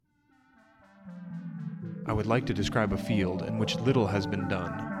I would like to describe a field in which little has been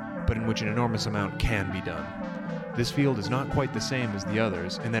done, but in which an enormous amount can be done. This field is not quite the same as the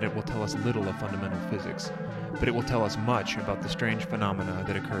others in that it will tell us little of fundamental physics, but it will tell us much about the strange phenomena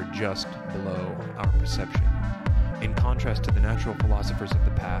that occur just below our perception. In contrast to the natural philosophers of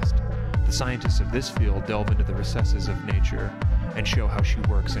the past, the scientists of this field delve into the recesses of nature and show how she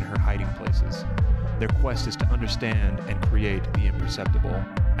works in her hiding places. Their quest is to understand and create the imperceptible.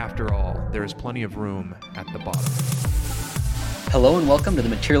 After all, there is plenty of room at the bottom. Hello and welcome to the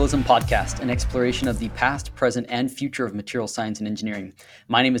Materialism Podcast, an exploration of the past, present, and future of material science and engineering.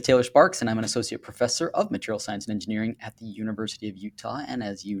 My name is Taylor Sparks, and I'm an associate professor of material science and engineering at the University of Utah. And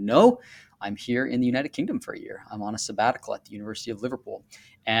as you know, I'm here in the United Kingdom for a year. I'm on a sabbatical at the University of Liverpool.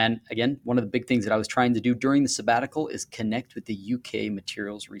 And again, one of the big things that I was trying to do during the sabbatical is connect with the UK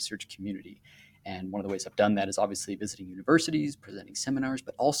materials research community. And one of the ways I've done that is obviously visiting universities, presenting seminars,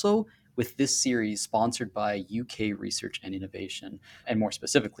 but also with this series sponsored by UK Research and Innovation, and more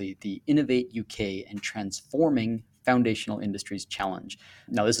specifically, the Innovate UK and Transforming Foundational Industries Challenge.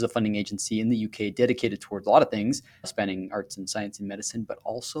 Now, this is a funding agency in the UK dedicated towards a lot of things, spanning arts and science and medicine, but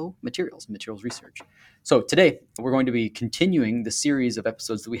also materials research. So today, we're going to be continuing the series of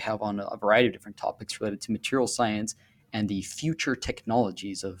episodes that we have on a variety of different topics related to material science and the future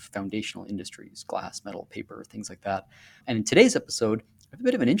technologies of foundational industries, glass, metal, paper, things like that. And in today's episode, I have a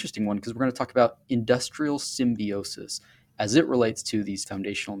bit of an interesting one because we're going to talk about industrial symbiosis as it relates to these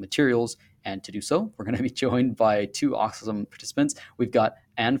foundational materials. And to do so, we're going to be joined by two awesome participants. We've got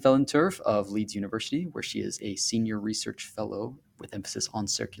Anne Fellenturf of Leeds University, where she is a senior research fellow with emphasis on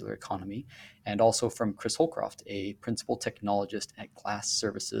circular economy, and also from Chris Holcroft, a principal technologist at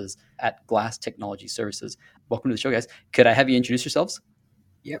Glass Technology Services. Welcome to the show, guys. Could I have you introduce yourselves?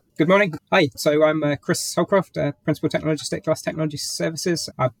 Yep. Good morning. Hi. So I'm Chris Holcroft, Principal Technologist at Glass Technology Services.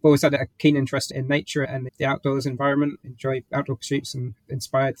 I've always had a keen interest in nature and the outdoors environment, enjoy outdoor pursuits, and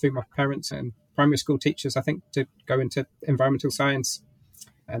inspired through my parents and primary school teachers, I think, to go into environmental science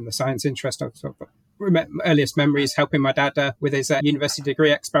and the science interest. I've sort of earliest memories helping my dad with his university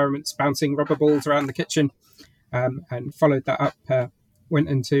degree experiments, bouncing rubber balls around the kitchen, and followed that up, went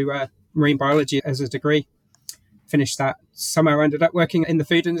into marine biology as a degree. Finished that, somehow ended up working in the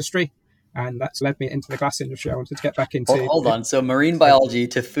food industry, and that's led me into the glass industry. I wanted to get back into... Hold on. So marine biology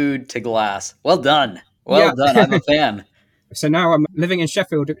to food to glass. Well done. Well done. I'm a fan. So now I'm living in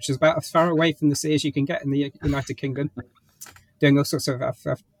Sheffield, which is about as far away from the sea as you can get in the United Kingdom. Doing all sorts of...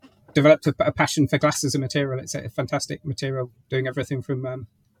 I've developed a passion for glass as a material. It's a fantastic material, doing everything from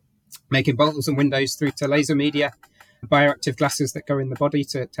making bottles and windows through to laser media, bioactive glasses that go in the body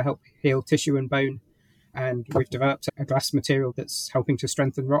to help heal tissue and bone. And we've developed a glass material that's helping to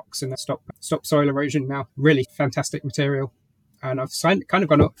strengthen rocks and stop soil erosion now. Really fantastic material. And I've kind of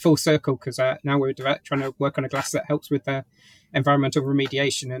gone up full circle because now we're trying to work on a glass that helps with environmental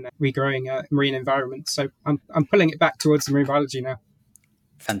remediation and regrowing marine environments. So I'm pulling it back towards the marine biology now.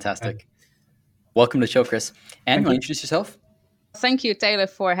 Fantastic. Welcome to the show, Chris. And you want to introduce yourself? Thank you, Taylor,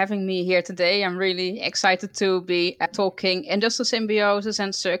 for having me here today. I'm really excited to be talking industrial symbiosis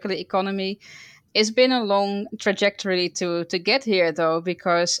and circular economy. It's been a long trajectory to get here, though,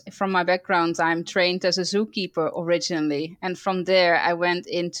 because from my background, I'm trained as a zookeeper originally. And from there, I went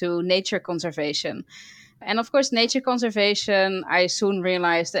into nature conservation. And of course, nature conservation, I soon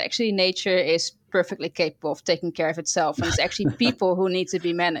realized that actually nature is perfectly capable of taking care of itself. And it's actually people who need to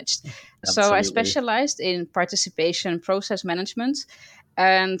be managed. So I specialized in participation process management.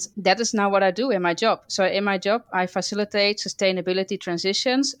 And that is now what I do in my job. So in my job, I facilitate sustainability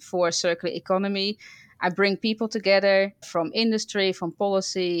transitions for circular economy. I bring people together from industry, from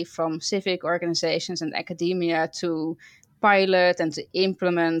policy, from civic organizations and academia to pilot and to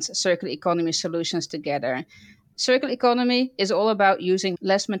implement circular economy solutions together. Circular economy is all about using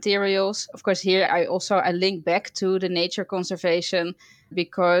less materials. Of course, here I link back to the nature conservation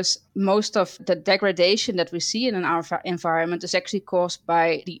because most of the degradation that we see in our environment is actually caused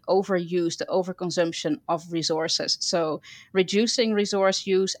by the overuse, the overconsumption of resources. So reducing resource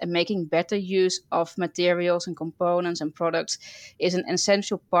use and making better use of materials and components and products is an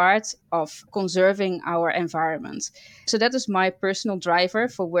essential part of conserving our environment. So that is my personal driver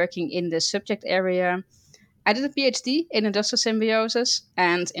for working in this subject area. I did a PhD in industrial symbiosis,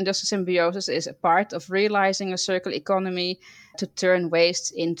 and industrial symbiosis is a part of realizing a circular economy to turn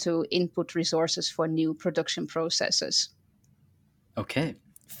waste into input resources for new production processes. Okay,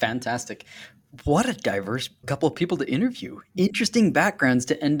 fantastic. What a diverse couple of people to interview. Interesting backgrounds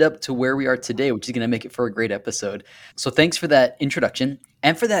to end up to where we are today, which is going to make it for a great episode. So thanks for that introduction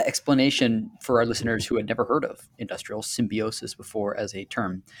and for that explanation for our listeners who had never heard of industrial symbiosis before as a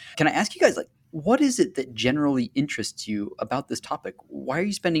term. Can I ask you guys, What is it that generally interests you about this topic? Why are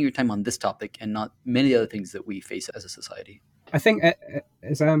you spending your time on this topic and not many other things that we face as a society? I think,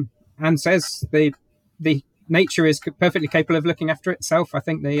 as Anne says, the nature is perfectly capable of looking after itself. I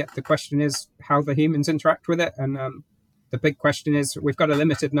think the question is how the humans interact with it, and the big question is we've got a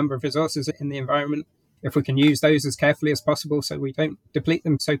limited number of resources in the environment. If we can use those as carefully as possible, so we don't deplete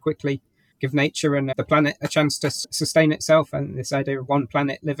them so quickly, give nature and the planet a chance to sustain itself. And this idea of one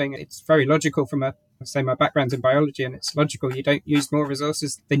planet living, it's very logical from my background's in biology, and it's logical. You don't use more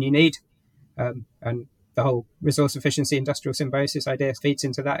resources than you need, and the whole resource efficiency, industrial symbiosis idea feeds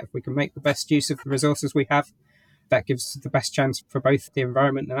into that. If we can make the best use of the resources we have, that gives the best chance for both the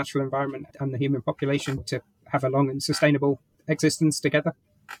environment, the natural environment, and the human population to have a long and sustainable existence together.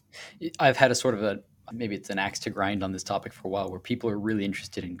 I've had a sort of maybe it's an axe to grind on this topic for a while, where people are really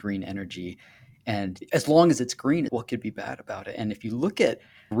interested in green energy. And as long as it's green, what could be bad about it? And if you look at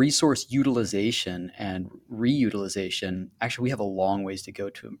resource utilization and reutilization, actually, we have a long ways to go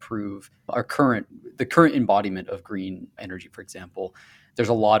to improve the current embodiment of green energy, for example. There's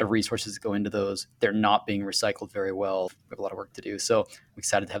a lot of resources that go into those. They're not being recycled very well. We have a lot of work to do. So I'm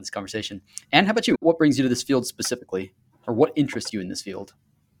excited to have this conversation. And how about you? What brings you to this field specifically? Or what interests you in this field?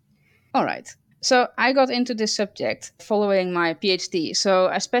 All right. So I got into this subject following my PhD. So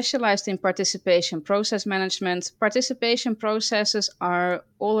I specialized in participation process management. Participation processes are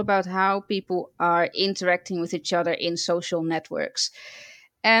all about how people are interacting with each other in social networks.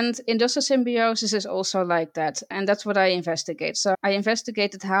 And industrial symbiosis is also like that. And that's what I investigate. So I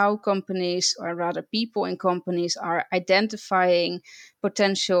investigated how companies, or rather people in companies, are identifying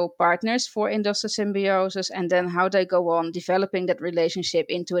potential partners for industrial symbiosis, and then how they go on developing that relationship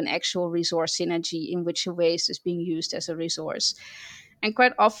into an actual resource synergy in which a waste is being used as a resource. And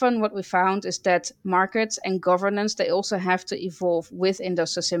quite often what we found is that markets and governance, they also have to evolve with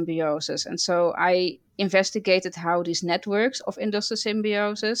industrial symbiosis. And so I investigated how these networks of industrial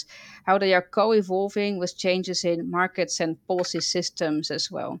symbiosis, how they are co-evolving with changes in markets and policy systems as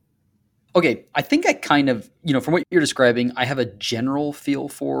well. Okay, I think I kind of, from what you're describing, I have a general feel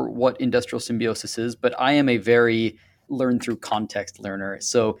for what industrial symbiosis is, but I am a very learn through context learner.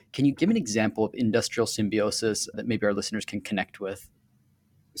 So can you give me an example of industrial symbiosis that maybe our listeners can connect with?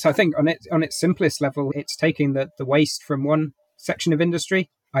 So I think on its simplest level, it's taking the waste from one section of industry,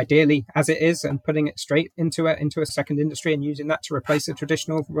 ideally as it is, and putting it straight into a second industry and using that to replace a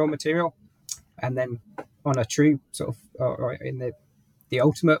traditional raw material. And then on a true sort of, or in the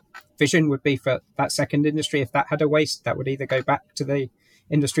ultimate vision would be for that second industry, if that had a waste, that would either go back to the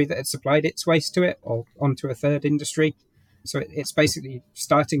industry that had supplied its waste to it or onto a third industry. So it's basically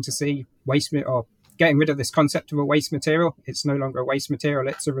starting to see waste or getting rid of this concept of a waste material. It's no longer a waste material,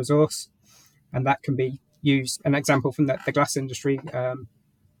 it's a resource. And that can be used. An example from the glass industry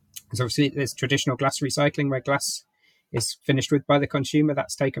is obviously there's traditional glass recycling where glass is finished with by the consumer.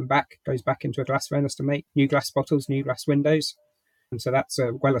 That's taken back, goes back into a glass furnace to make new glass bottles, new glass windows. And so that's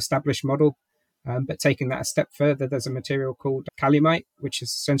a well-established model. But taking that a step further, there's a material called calamite, which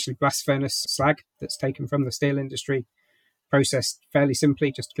is essentially blast furnace slag that's taken from the steel industry, processed fairly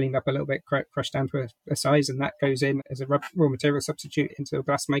simply, just cleaned up a little bit, crushed down to a size, and that goes in as a raw material substitute into a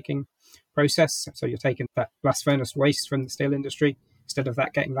glass making process. So you're taking that blast furnace waste from the steel industry, instead of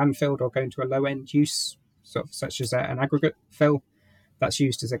that getting landfilled or going to a low-end use, sort of such as an aggregate fill, that's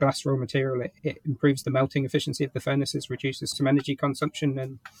used as a glass raw material. It improves the melting efficiency of the furnaces, reduces some energy consumption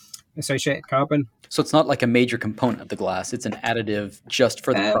and associated carbon. So it's not like a major component of the glass. It's an additive just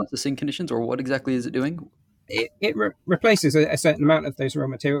for the processing conditions, or what exactly is it doing? It replaces a certain amount of those raw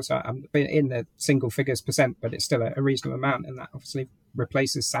materials. I'm in the single figures percent, but it's still a reasonable amount. And that obviously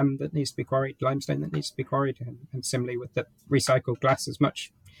replaces sand that needs to be quarried, limestone that needs to be quarried. And similarly with the recycled glass, as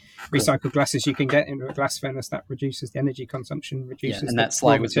much recycled glass as you can get into a glass furnace, that reduces the energy consumption, reduces and that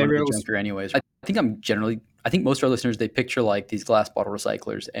slag was one of the junker anyways. I think most of our listeners, they picture like these glass bottle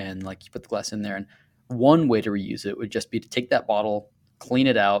recyclers, and like you put the glass in there, and one way to reuse it would just be to take that bottle, clean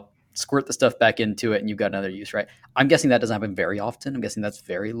it out, squirt the stuff back into it, and you've got another use, right? I'm guessing that doesn't happen very often. I'm guessing that's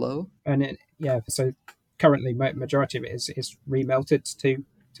very low. And so currently majority of it is remelted to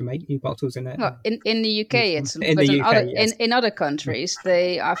make new bottles in it. Well, in the UK, it's in other countries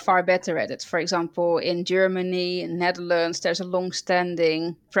they are far better at it. For example, in Germany, in Netherlands, there's a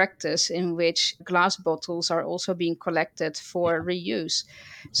long-standing practice in which glass bottles are also being collected for reuse.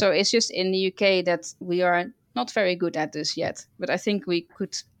 So it's just in the UK that we are not very good at this yet, but I think we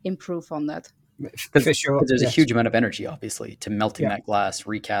could improve on that. For sure. There's a huge amount of energy, obviously, to melting that glass,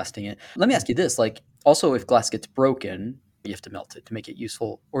 recasting it. Let me ask you this, like, also if glass gets broken, you have to melt it to make it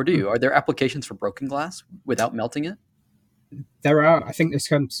useful, or do you? Are there applications for broken glass without melting it? There are, I think this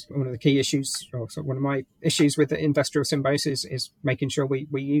comes, one of the key issues, or sort of one of my issues with the industrial symbiosis is making sure we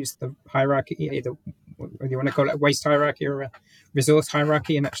use the hierarchy, either whether you want to call it a waste hierarchy or a resource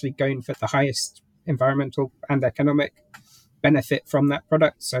hierarchy, and actually going for the highest environmental and economic benefit from that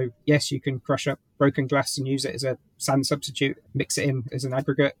product. So yes, you can crush up broken glass and use it as a sand substitute, mix it in as an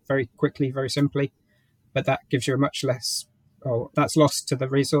aggregate very quickly, very simply, but that gives you a much less, or that's lost to the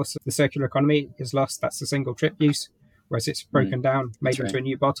resource. The circular economy is lost. That's the single trip use. Whereas it's broken down, made into a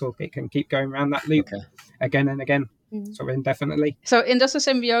new bottle, it can keep going around that loop again and again, sort of indefinitely. So industrial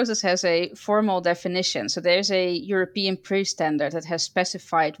symbiosis has a formal definition. So there's a European pre-standard that has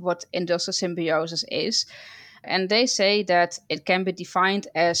specified what industrial symbiosis is. And they say that it can be defined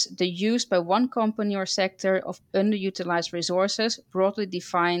as the use by one company or sector of underutilized resources, broadly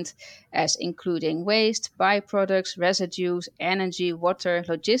defined as including waste, byproducts, residues, energy, water,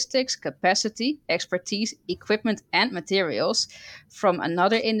 logistics, capacity, expertise, equipment, and materials from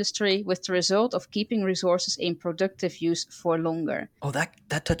another industry, with the result of keeping resources in productive use for longer. Oh, that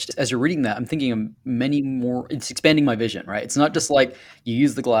touched, as you're reading that, I'm thinking of many more. It's expanding my vision, right? It's not just like you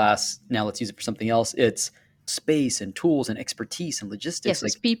use the glass, now let's use it for something else. It's space and tools and expertise and logistics. Yes,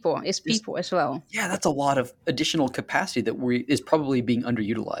 it's people. It's people as well. Yeah, that's a lot of additional capacity that is probably being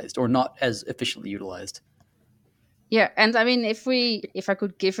underutilized or not as efficiently utilized. Yeah, and I mean, if I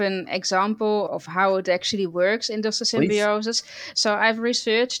could give an example of how it actually works in industrial symbiosis. So I've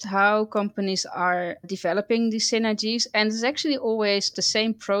researched how companies are developing these synergies, and it's actually always the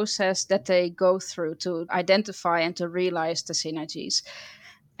same process that they go through to identify and to realize the synergies.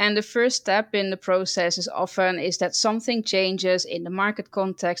 And the first step in the process is that something changes in the market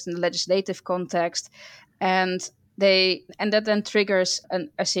context, in the legislative context, and that then triggers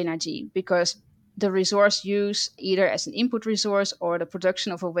a synergy, because the resource use, either as an input resource or the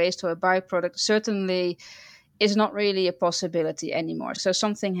production of a waste or a byproduct, certainly is not really a possibility anymore. So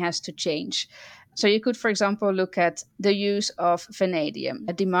something has to change. So you could, for example, look at the use of vanadium.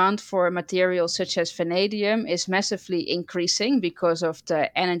 A demand for materials such as vanadium is massively increasing because of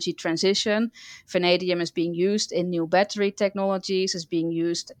the energy transition. Vanadium is being used in new battery technologies, is being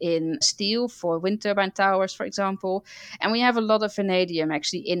used in steel for wind turbine towers, for example. And we have a lot of vanadium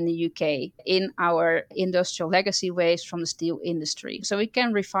actually in the UK in our industrial legacy waste from the steel industry. So we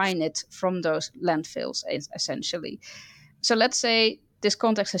can refine it from those landfills, essentially. So let's say this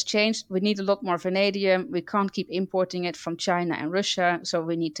context has changed. We need a lot more vanadium. We can't keep importing it from China and Russia, so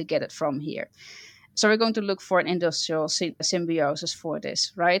we need to get it from here. So we're going to look for an industrial symbiosis for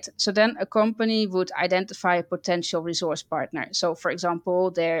this, right? So then a company would identify a potential resource partner. So for example,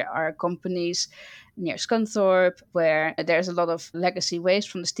 there are companies near Scunthorpe where there's a lot of legacy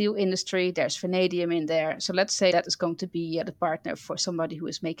waste from the steel industry. There's vanadium in there. So let's say that is going to be the partner for somebody who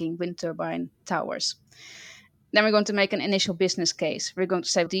is making wind turbine towers. Then we're going to make an initial business case. We're going to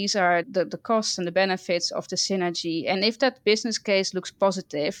say these are the costs and the benefits of the synergy. And if that business case looks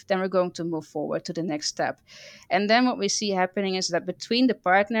positive, then we're going to move forward to the next step. And then what we see happening is that between the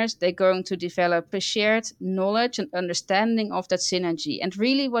partners, they're going to develop a shared knowledge and understanding of that synergy. And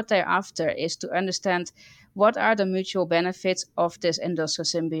really what they're after is to understand what are the mutual benefits of this industrial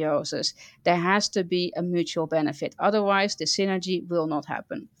symbiosis. There has to be a mutual benefit. Otherwise, the synergy will not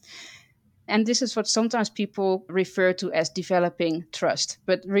happen. And this is what sometimes people refer to as developing trust.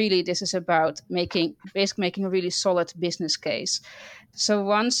 But really, this is about making a really solid business case. So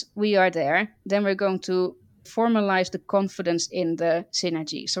once we are there, then we're going to formalize the confidence in the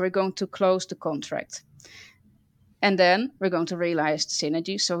synergy. So we're going to close the contract. And then we're going to realize the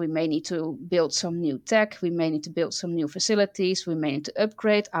synergy. So we may need to build some new tech. We may need to build some new facilities. We may need to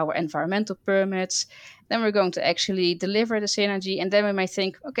upgrade our environmental permits. Then we're going to actually deliver the synergy. And then we may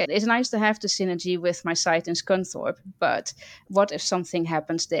think, okay, it's nice to have the synergy with my site in Scunthorpe, but what if something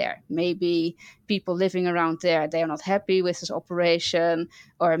happens there? Maybe people living around there, they're not happy with this operation,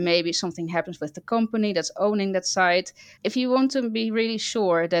 or maybe something happens with the company that's owning that site. If you want to be really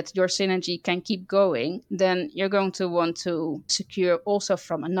sure that your synergy can keep going, then you're going to want to secure also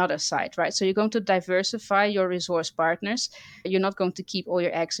from another site, right? So you're going to diversify your resource partners. You're not going to keep all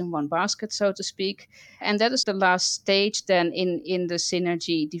your eggs in one basket, so to speak. And that is the last stage then in the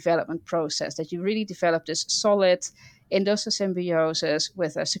synergy development process, that you really develop this solid industrial symbiosis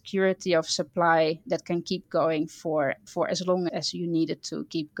with a security of supply that can keep going for as long as you need it to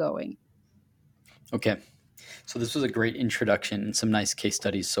keep going. Okay. So this was a great introduction and some nice case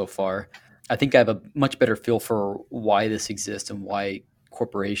studies so far. I think I have a much better feel for why this exists and why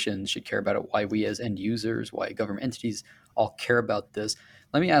corporations should care about it, why we as end users, why government entities all care about this.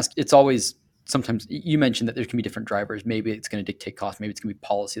 Let me ask, it's always sometimes, you mentioned that there can be different drivers. Maybe it's going to dictate cost. Maybe it's going to be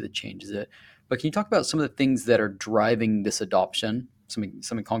policy that changes it. But can you talk about some of the things that are driving this adoption?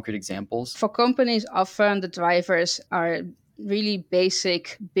 Some concrete examples? For companies, often the drivers are really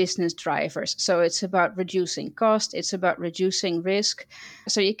basic business drivers. So it's about reducing cost, it's about reducing risk.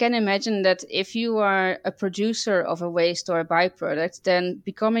 So you can imagine that if you are a producer of a waste or a byproduct, then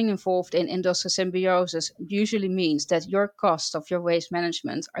becoming involved in industrial symbiosis usually means that your costs of your waste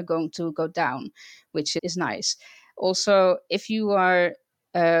management are going to go down, which is nice. Also, if you are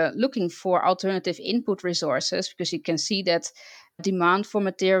looking for alternative input resources, because you can see that demand for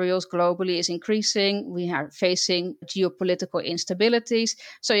materials globally is increasing. We are facing geopolitical instabilities.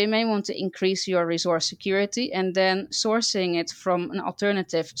 So you may want to increase your resource security, and then sourcing it from an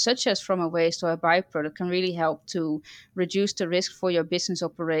alternative, such as from a waste or a byproduct, can really help to reduce the risk for your business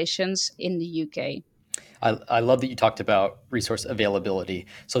operations in the UK. I love that you talked about resource availability.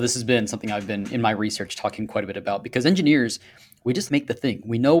 So this has been something I've been in my research talking quite a bit about, because engineers, we just make the thing.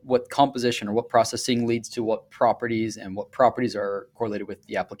 We know what composition or what processing leads to what properties, and what properties are correlated with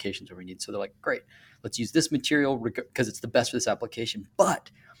the applications that we need. So they're like, great, let's use this material because it's the best for this application. But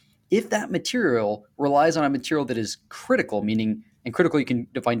if that material relies on a material that is critical, meaning, and critical you can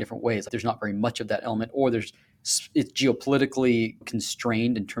define different ways. There's not very much of that element, or it's geopolitically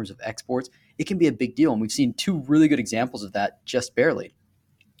constrained in terms of exports, it can be a big deal. And we've seen two really good examples of that just barely,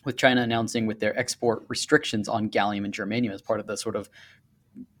 with China announcing with their export restrictions on gallium and germanium as part of the sort of,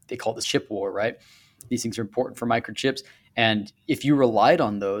 they call it the chip war, right? These things are important for microchips. And if you relied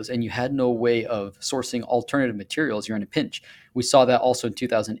on those and you had no way of sourcing alternative materials, you're in a pinch. We saw that also in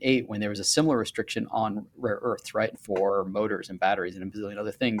 2008 when there was a similar restriction on rare earths, right, for motors and batteries and a bazillion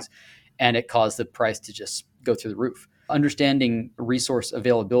other things. And it caused the price to just go through the roof. Understanding resource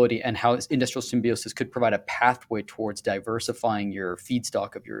availability and how industrial symbiosis could provide a pathway towards diversifying your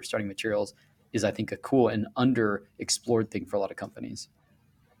feedstock of your starting materials is, I think, a cool and underexplored thing for a lot of companies.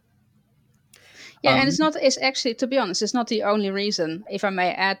 Yeah, and it's actually, to be honest, it's not the only reason, if I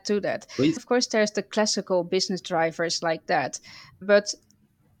may add to that. Please. Of course, there's the classical business drivers like that, but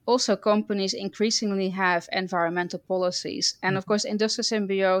also companies increasingly have environmental policies. And of course, industrial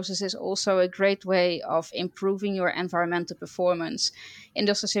symbiosis is also a great way of improving your environmental performance.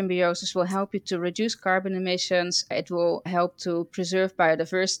 Industrial symbiosis will help you to reduce carbon emissions. It will help to preserve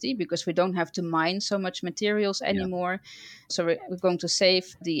biodiversity because we don't have to mine so much materials anymore. So we're going to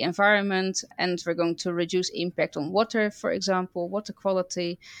save the environment, and we're going to reduce impact on water, for example, water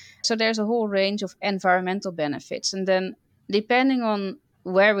quality. So there's a whole range of environmental benefits. And then depending on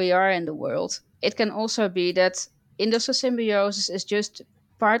where we are in the world, it can also be that industrial symbiosis is just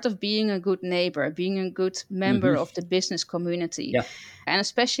part of being a good neighbor, being a good member of the business community. Yeah. And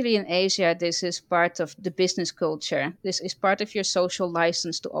especially in Asia, this is part of the business culture. This is part of your social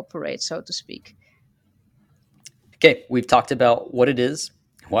license to operate, so to speak. Okay, we've talked about what it is,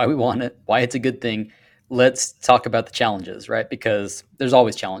 why we want it, why it's a good thing. Let's talk about the challenges, right? Because there's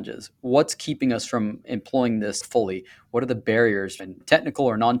always challenges. What's keeping us from employing this fully? What are the barriers, and technical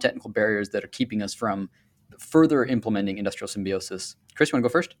or non-technical barriers, that are keeping us from further implementing industrial symbiosis? Chris, you want to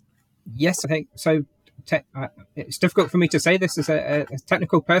go first? Yes, I think so. It's difficult for me to say this as a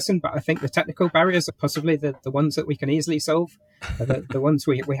technical person, but I think the technical barriers are possibly the ones that we can easily solve. The ones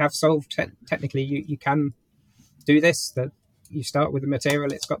we have solved. Technically, you can do this. That you start with a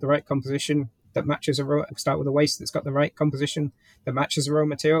material, it's got the right composition that matches start with a waste that's got the right composition that matches a raw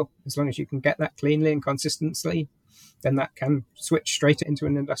material. As long as you can get that cleanly and consistently, then that can switch straight into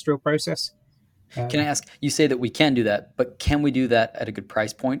an industrial process. Can I ask, you say that we can do that, but can we do that at a good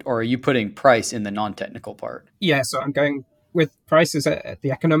price point, or are you putting price in the non-technical part? Yeah, so I'm going with prices. The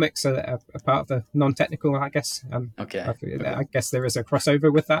economics are a part of the non-technical, I guess. Okay. I guess there is a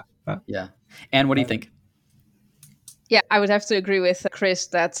crossover with that. Yeah. And what do you think? Yeah, I would have to agree with Chris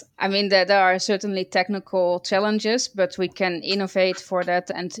that, I mean, there are certainly technical challenges, but we can innovate for that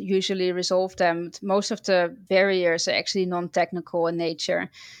and usually resolve them. Most of the barriers are actually non-technical in nature.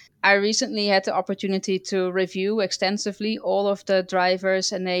 I recently had the opportunity to review extensively all of the drivers,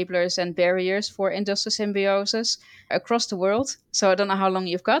 enablers, and barriers for industrial symbiosis across the world. So I don't know how long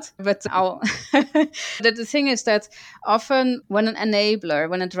you've got, but I'll. The thing is that often when an enabler,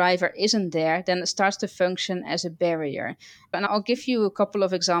 when a driver isn't there, then it starts to function as a barrier. And I'll give you a couple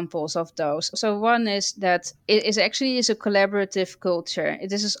of examples of those. So one is that it is a collaborative culture.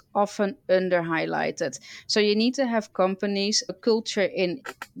 This is often under highlighted. So you need to have companies, a culture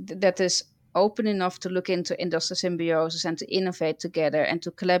that is open enough to look into industrial symbiosis and to innovate together and to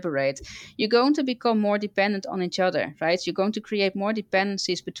collaborate. You're going to become more dependent on each other, right? You're going to create more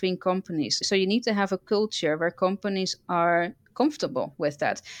dependencies between companies. So you need to have a culture where companies are comfortable with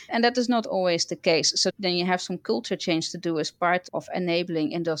that. And that is not always the case. So then you have some culture change to do as part of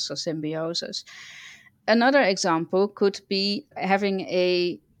enabling industrial symbiosis. Another example could be having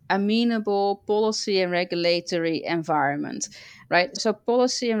a amenable policy and regulatory environment, right? So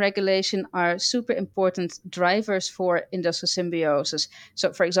policy and regulation are super important drivers for industrial symbiosis.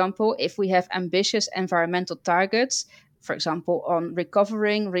 So for example, if we have ambitious environmental targets, for example, on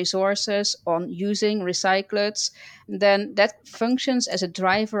recovering resources, on using recyclates, then that functions as a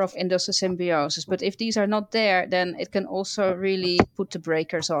driver of industrial symbiosis. But if these are not there, then it can also really put the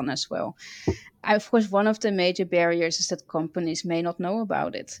breakers on as well. Of course, one of the major barriers is that companies may not know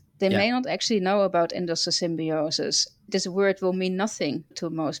about it. They Yeah. may not actually know about industrial symbiosis. This word will mean nothing to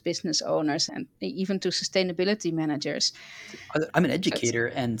most business owners and even to sustainability managers. I'm an So educator,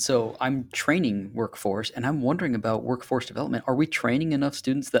 and so I'm training workforce, and I'm wondering about workforce development. Are we training enough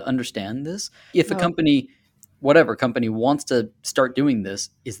students that understand this? If a no, company, whatever company, wants to start doing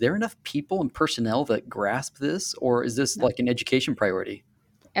this, is there enough people and personnel that grasp this, or is this no. like an education priority?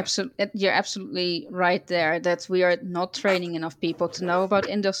 Absolutely, you're absolutely right there that we are not training enough people to know about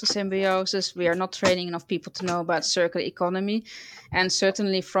industrial symbiosis. We are not training enough people to know about circular economy. And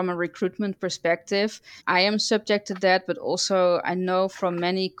certainly from a recruitment perspective, I am subject to that, but also I know from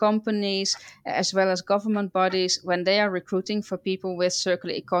many companies as well as government bodies when they are recruiting for people with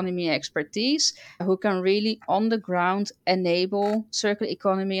circular economy expertise who can really on the ground enable circular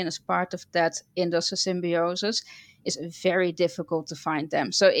economy and as part of that industrial symbiosis is very difficult to find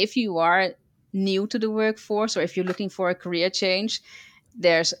them. So if you are new to the workforce or if you're looking for a career change,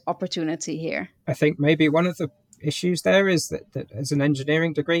 there's opportunity here. I think maybe one of the issues there is that as an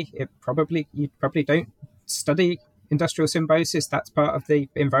engineering degree, you probably don't study industrial symbiosis. That's part of the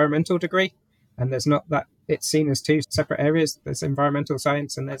environmental degree, and there's not that it's seen as two separate areas. There's environmental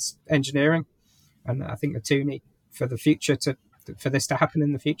science and there's engineering, and I think the two need for the future for this to happen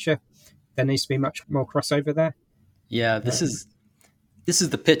in the future. There needs to be much more crossover there. Yeah, this is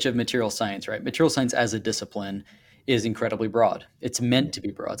the pitch of material science, right? Material science as a discipline is incredibly broad. It's meant to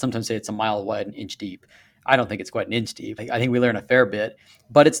be broad. Sometimes say it's a mile wide, an inch deep. I don't think it's quite an inch deep. I think we learn a fair bit,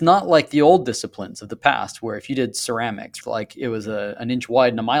 but it's not like the old disciplines of the past, where if you did ceramics, like it was an inch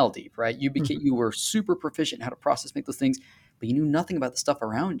wide and a mile deep, right? You were super proficient in how to process, make those things, but you knew nothing about the stuff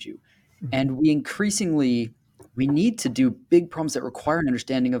around you. And we need to do big problems that require an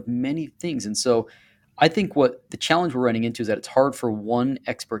understanding of many things. And so I think what the challenge we're running into is that it's hard for one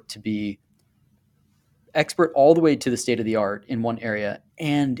expert to be expert all the way to the state of the art in one area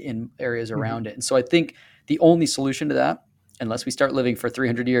and in areas around it. And so I think the only solution to that, unless we start living for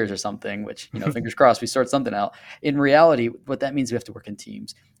 300 years or something, which, fingers crossed, we sort something out. In reality, what that means, we have to work in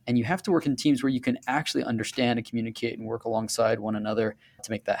teams. And you have to work in teams where you can actually understand and communicate and work alongside one another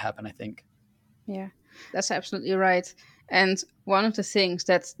to make that happen, I think. Yeah, that's absolutely right. And one of the things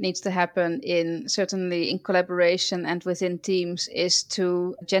that needs to happen certainly in collaboration and within teams is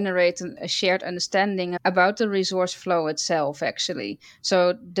to generate a shared understanding about the resource flow itself, actually.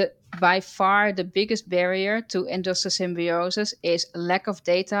 So by far the biggest barrier to industrial symbiosis is lack of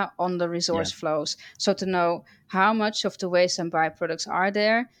data on the resource flows. So to know how much of the waste and byproducts are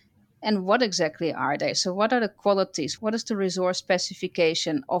there, and what exactly are they? So, what are the qualities? What is the resource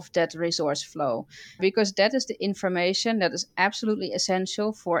specification of that resource flow? Because that is the information that is absolutely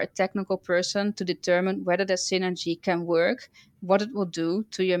essential for a technical person to determine whether that synergy can work, what it will do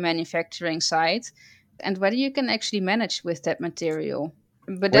to your manufacturing site, and whether you can actually manage with that material.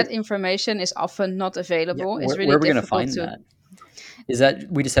 But Where, that information is often not yeah, available. It's where really are we going to difficult find to. that? Is that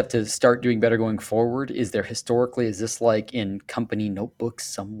we just have to start doing better going forward? Is there historically, is this like in company notebooks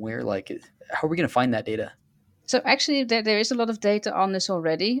somewhere? Like, how are we going to find that data? So actually, there is a lot of data on this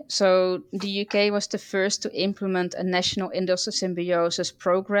already. So the UK was the first to implement a national industrial symbiosis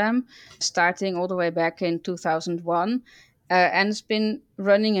program, starting all the way back in 2001. And it's been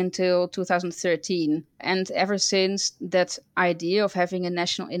running until 2013. And ever since, that idea of having a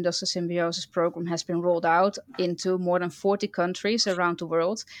national industrial symbiosis program has been rolled out into more than 40 countries around the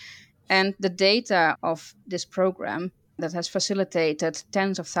world. And the data of this program that has facilitated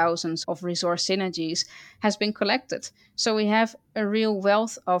tens of thousands of resource synergies has been collected. So we have a real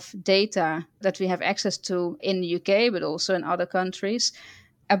wealth of data that we have access to in the UK, but also in other countries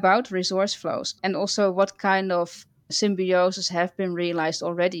about resource flows and also what kind of symbiosis have been realized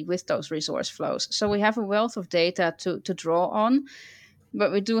already with those resource flows. So we have a wealth of data to draw on,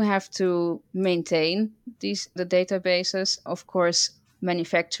 but we do have to maintain the databases. Of course,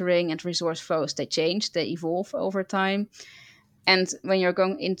 manufacturing and resource flows, they change, they evolve over time. And when you're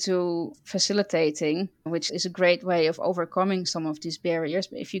going into facilitating, which is a great way of overcoming some of these barriers,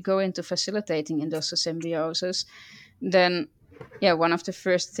 but if you go into facilitating industrial symbiosis, then Yeah, one of the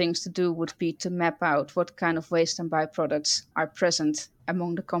first things to do would be to map out what kind of waste and byproducts are present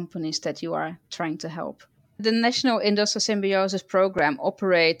among the companies that you are trying to help. The National Industrial Symbiosis Program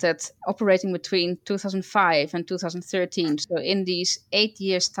operating between 2005 and 2013. So in these 8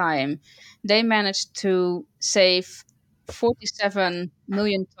 years' time, they managed to save 47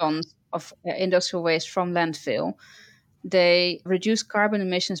 million tons of industrial waste from landfill. They reduced carbon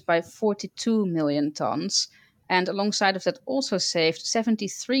emissions by 42 million tons, and alongside of that also saved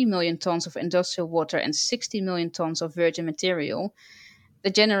 73 million tons of industrial water and 60 million tons of virgin material.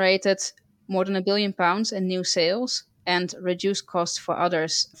 They generated more than £1 billion in new sales and reduced costs for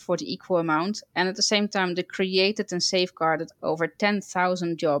others for the equal amount. And at the same time, they created and safeguarded over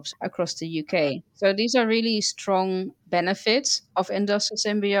 10,000 jobs across the UK. So these are really strong benefits of industrial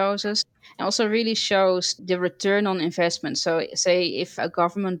symbiosis, and also really shows the return on investment. So, say if a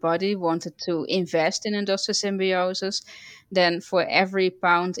government body wanted to invest in industrial symbiosis, then for every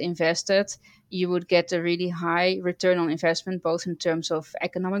pound invested, you would get a really high return on investment, both in terms of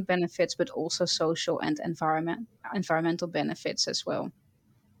economic benefits, but also social and environmental benefits as well.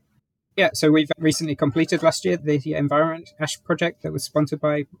 Yeah, so we've recently completed last year the Environment Ash project that was sponsored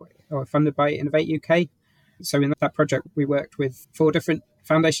by or funded by Innovate UK. So in that project, we worked with 4 different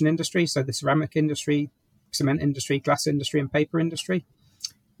foundation industries, so the ceramic industry, cement industry, glass industry, and paper industry.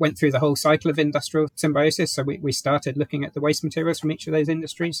 Went through the whole cycle of industrial symbiosis. So we started looking at the waste materials from each of those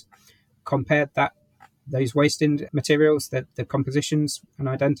industries, compared those waste materials, the compositions, and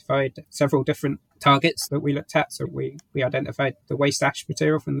identified several different targets that we looked at. So we identified the waste ash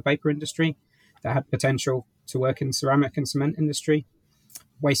material from the paper industry that had potential to work in ceramic and cement industry,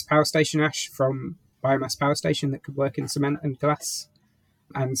 waste power station ash from biomass power station that could work in cement and glass,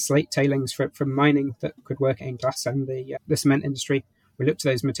 and slate tailings from mining that could work in glass and the cement industry. We looked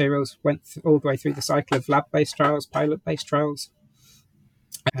at those materials, went all the way through the cycle of lab-based trials, pilot-based trials,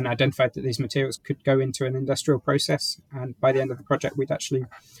 and identified that these materials could go into an industrial process. And by the end of the project, we'd actually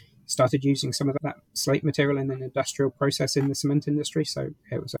started using some of that slate material in an industrial process in the cement industry. So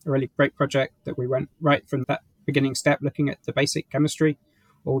it was a really great project that we went right from that beginning step, looking at the basic chemistry,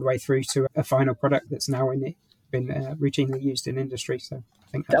 all the way through to a final product that's now been routinely used in industry. So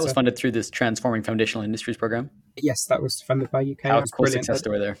I think that was funded through this Transforming Foundational Industries program. Yes, that was funded by UK. How It was cool brilliant. Success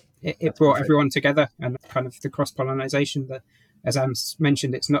story there. It brought everyone together, and kind of the cross-pollination. As Anne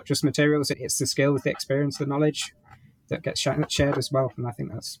mentioned, it's not just materials, it's the skills, the experience, the knowledge that gets shared as well. And I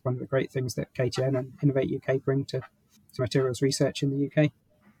think that's one of the great things that KTN and Innovate UK bring to materials research in the UK.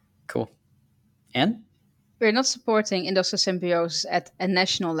 Cool. Anne? We're not supporting industrial symbiosis at a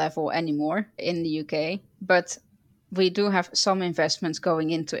national level anymore in the UK, but we do have some investments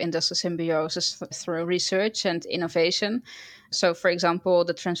going into industrial symbiosis through research and innovation. So, for example,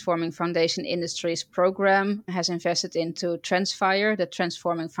 the Transforming Foundation Industries program has invested into Transfire, the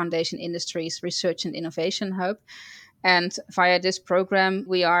Transforming Foundation Industries Research and Innovation Hub. And via this program,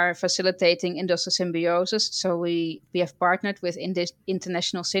 we are facilitating industrial symbiosis. So we have partnered with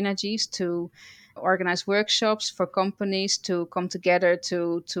international synergies to organize workshops for companies to come together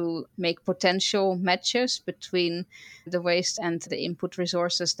to make potential matches between the waste and the input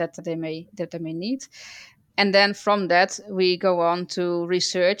resources that they may need. And then from that, we go on to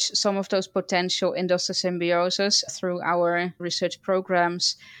research some of those potential industrial symbiosis through our research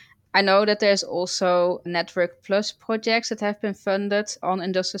programs. I know that there's also Network Plus projects that have been funded on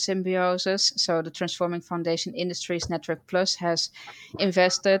industrial symbiosis. So the Transforming Foundation Industries Network Plus has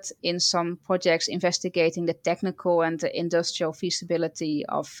invested in some projects investigating the technical and the industrial feasibility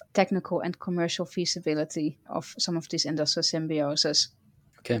of technical and commercial feasibility of some of these industrial symbiosis.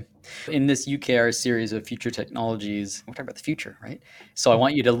 Okay. In this UKR series of future technologies, we're talking about the future, right? So I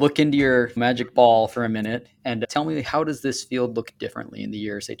want you to look into your magic ball for a minute and tell me, how does this field look differently in the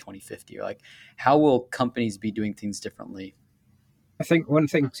year, say, 2050? Or like, how will companies be doing things differently? I think one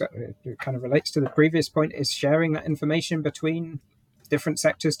thing that kind of relates to the previous point is sharing that information between different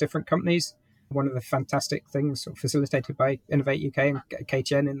sectors, different companies. One of the fantastic things facilitated by Innovate UK and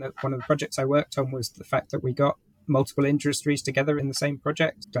KTN in one of the projects I worked on was the fact that we got multiple industries together in the same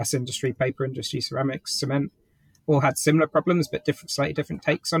project. Glass industry, paper industry, ceramics, cement, all had similar problems, but slightly different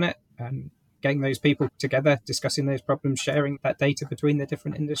takes on it. And getting those people together, discussing those problems, sharing that data between the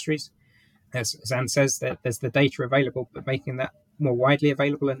different industries. As Anne says, there's the data available, but making that more widely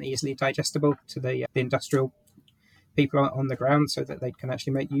available and easily digestible to the industrial people on the ground so that they can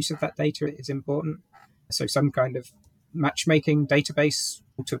actually make use of that data is important. So some kind of matchmaking database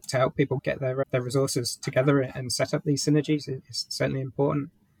to help people get their resources together and set up these synergies is certainly important.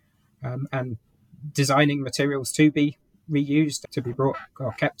 And designing materials to be reused, to be brought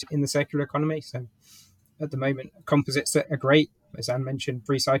or kept in the circular economy. So at the moment. Composites are great, as Anne mentioned,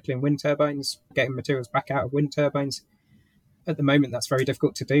 recycling wind turbines, getting materials back out of wind turbines. At the moment, that's very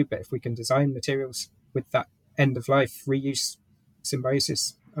difficult to do, but if we can design materials with that end-of-life reuse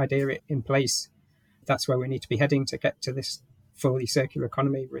symbiosis idea in place, that's where we need to be heading to get to this fully circular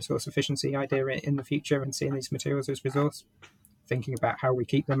economy, resource efficiency idea in the future, and seeing these materials as resource, thinking about how we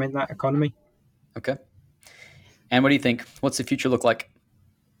keep them in that economy. Okay. And what do you think? What's the future look like?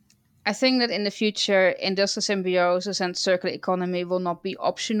 I think that in the future, industrial symbiosis and circular economy will not be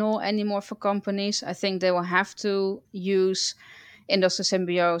optional anymore for companies. I think they will have to use industrial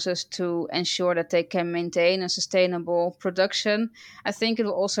symbiosis to ensure that they can maintain a sustainable production. I think it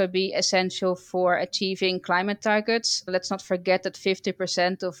will also be essential for achieving climate targets. Let's not forget that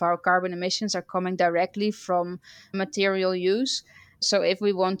 50% of our carbon emissions are coming directly from material use. So if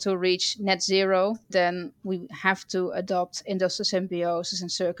we want to reach net zero, then we have to adopt industrial symbiosis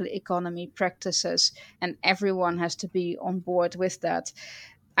and circular economy practices, and everyone has to be on board with that.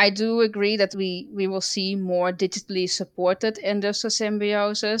 I do agree that we will see more digitally supported industrial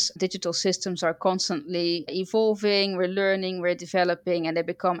symbiosis. Digital systems are constantly evolving, we're learning, we're developing, and they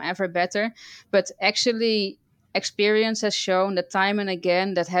become ever better. But actually, experience has shown that time and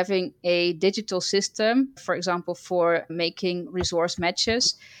again that having a digital system, for example, for making resource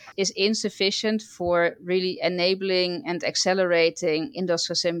matches, is insufficient for really enabling and accelerating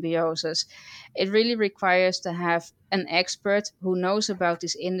industrial symbiosis. It really requires to have an expert who knows about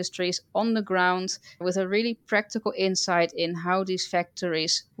these industries on the ground with a really practical insight in how these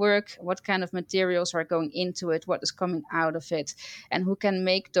factories work, what kind of materials are going into it, what is coming out of it, and who can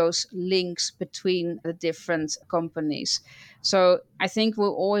make those links between the different companies. So I think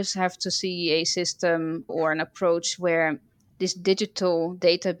we'll always have to see a system or an approach where these digital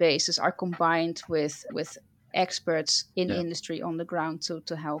databases are combined with experts in industry on the ground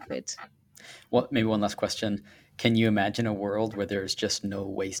to help it. Well, maybe one last question. Can you imagine a world where there's just no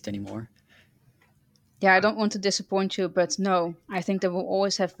waste anymore? Yeah, I don't want to disappoint you, but no, I think that we'll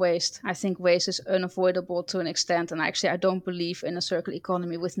always have waste. I think waste is unavoidable to an extent. And actually, I don't believe in a circular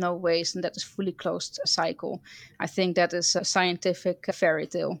economy with no waste and that is fully closed cycle. I think that is a scientific fairy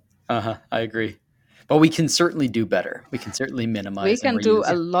tale. I agree. But we can certainly do better. We can certainly minimize. We can do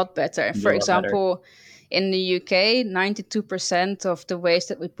a lot better. For example, in the UK, 92% of the waste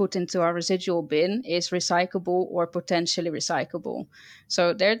that we put into our residual bin is recyclable or potentially recyclable.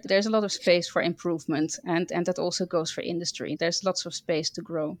 So there's a lot of space for improvement, and that also goes for industry. There's lots of space to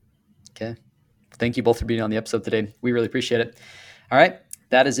grow. Okay. Thank you both for being on the episode today. We really appreciate it. All right.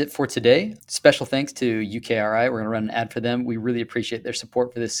 That is it for today. Special thanks to UKRI. We're going to run an ad for them. We really appreciate their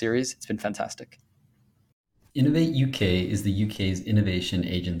support for this series. It's been fantastic. Innovate UK is the UK's innovation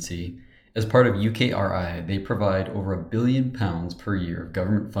agency. As part of UKRI, they provide over £1 billion per year of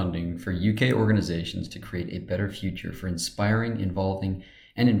government funding for UK organizations to create a better future for inspiring, involving,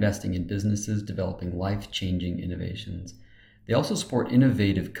 and investing in businesses developing life-changing innovations. They also support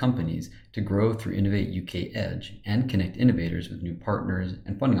innovative companies to grow through Innovate UK Edge and connect innovators with new partners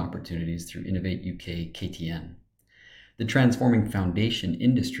and funding opportunities through Innovate UK KTN. The Transforming Foundation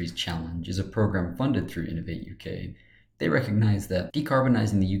Industries Challenge is a program funded through Innovate UK. They recognize that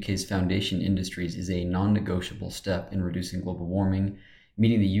decarbonizing the UK's foundation industries is a non-negotiable step in reducing global warming,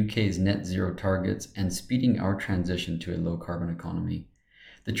 meeting the UK's net zero targets, and speeding our transition to a low-carbon economy.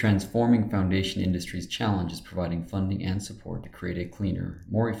 The Transforming Foundation Industries Challenge is providing funding and support to create a cleaner,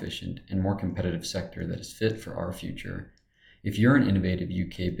 more efficient, and more competitive sector that is fit for our future. If you're an innovative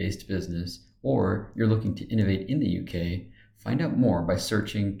UK-based business, or you're looking to innovate in the UK, find out more by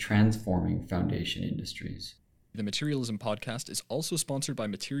searching Transforming Foundation Industries. The Materialism Podcast is also sponsored by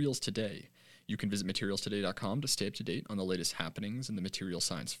Materials Today. You can visit materialstoday.com to stay up to date on the latest happenings in the material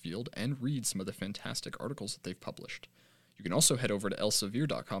science field and read some of the fantastic articles that they've published. You can also head over to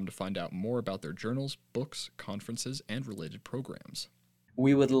elsevier.com to find out more about their journals, books, conferences, and related programs.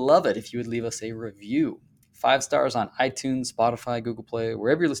 We would love it if you would leave us a review. 5 stars on iTunes, Spotify, Google Play,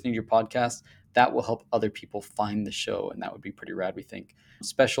 wherever you're listening to your podcast. That will help other people find the show, and that would be pretty rad, we think.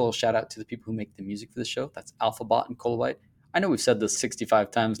 Special shout out to the people who make the music for the show. That's Alphabot and Colobite. I know we've said this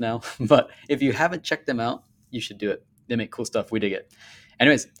 65 times now, but if you haven't checked them out, you should do it. They make cool stuff. We dig it.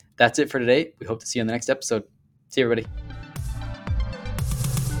 Anyways, that's it for today. We hope to see you on the next episode. See you, everybody.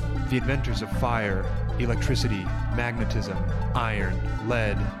 The inventors of fire, electricity, magnetism, iron,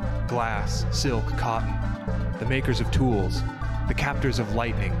 lead, glass, silk, cotton, the makers of tools, the captors of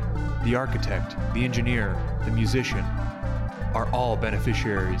lightning, the architect, the engineer, the musician, are all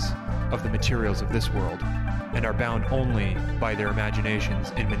beneficiaries of the materials of this world and are bound only by their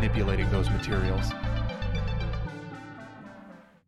imaginations in manipulating those materials.